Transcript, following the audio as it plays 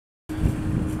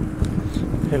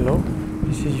Hello,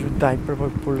 this is your diaper boy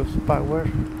pull-ups power,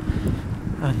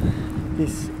 and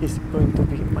this is going to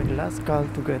be my last call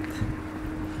to get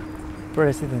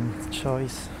President's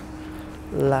Choice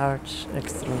large,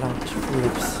 extra large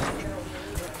pull-ups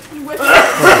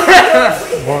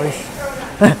for boys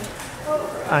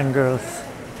and girls.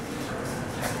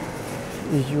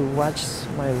 If you watched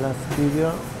my last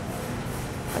video,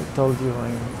 I told you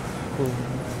I could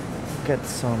get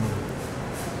some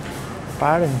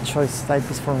parent choice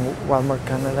diapers from Walmart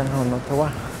Canada on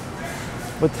Ottawa,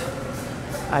 but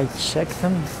I checked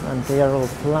them and they are all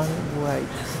plain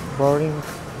white, boring,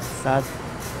 sad,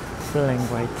 plain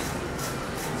white.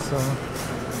 So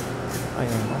I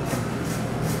don't want them.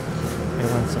 I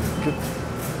want some cute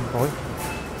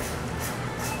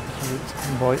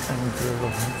boy and girl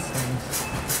designs.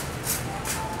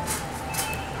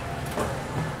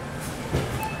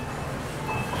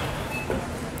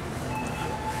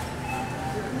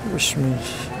 Wish me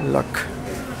luck.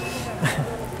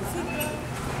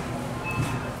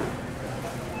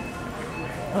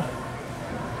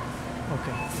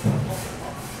 Okay.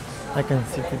 I can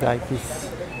see the diapers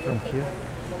from here.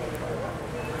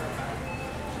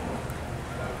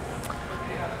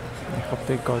 I hope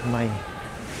they got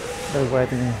the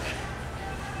wedding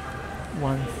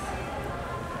ones.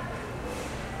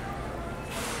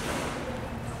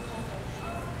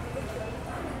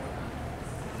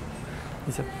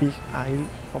 It's a big aisle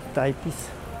of diapers,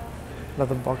 a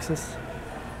lot of boxes,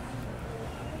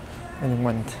 and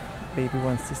one baby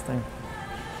ones this time.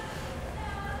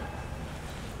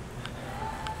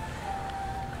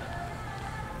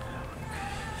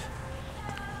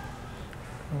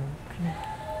 Okay.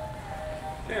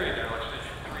 There you go,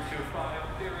 extension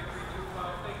 325, theory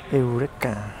 325, thank you.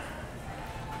 Eureka!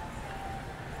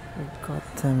 We got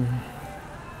them,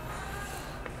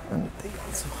 and they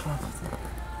also have them.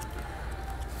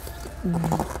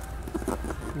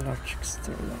 Large,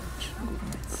 extra large, good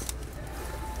nice.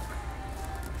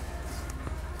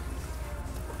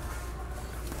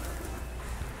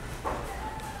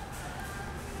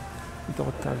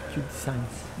 Total cute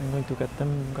designs. I'm going to get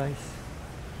them, guys.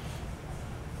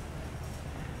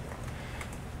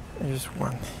 I just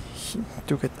want him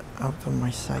to get out of my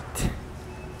sight.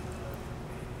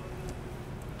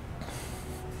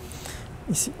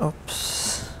 Easy ups.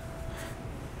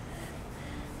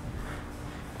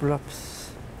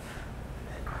 Pull-ups.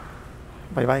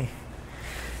 Bye bye.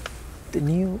 The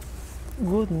new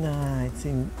good nights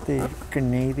in the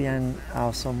Canadian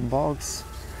awesome box.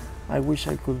 I wish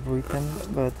I could read them,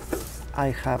 but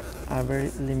I have a very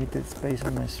limited space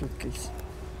on my suitcase.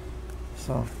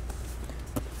 So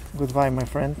goodbye, my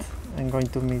friend. I'm going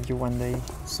to meet you one day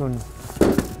soon.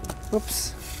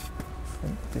 Oops.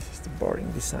 And this is the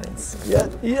boring designs.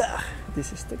 Yeah.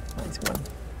 This is the nice one.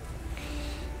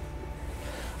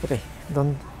 Okay,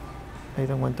 I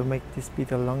don't want to make this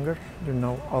video longer. You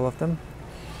know all of them.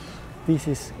 This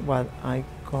is what I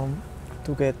come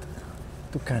to get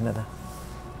to Canada.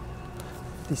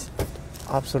 This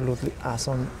absolutely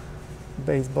awesome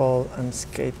baseball and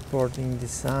skateboarding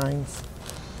designs.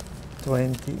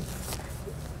 20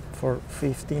 for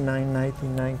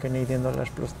 $59.99 Canadian dollars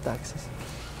plus taxes.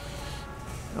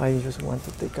 I just want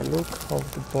to take a look how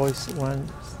the boys one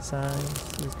size.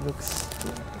 This looks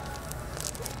good.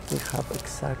 They have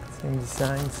exact same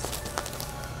designs.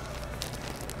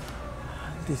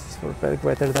 This is for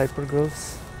weather diaper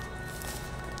girls.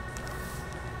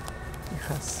 It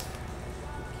has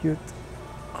cute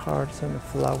hearts and a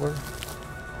flower.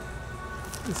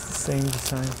 It's the same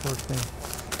design for the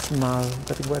small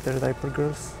weather diaper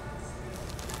girls.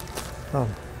 Oh,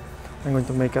 I'm going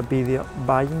to make a video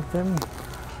buying them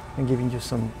and giving you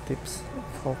some tips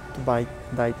of how to buy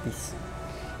diapers,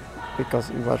 because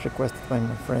it was requested by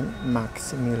my friend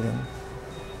Maximilian.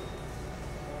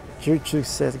 Huge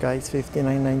success, guys.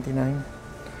 $59.99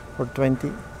 for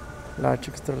 20 large,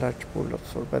 extra large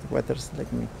pull-ups for bad weathers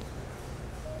like me.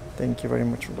 Thank you very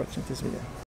much for watching this video.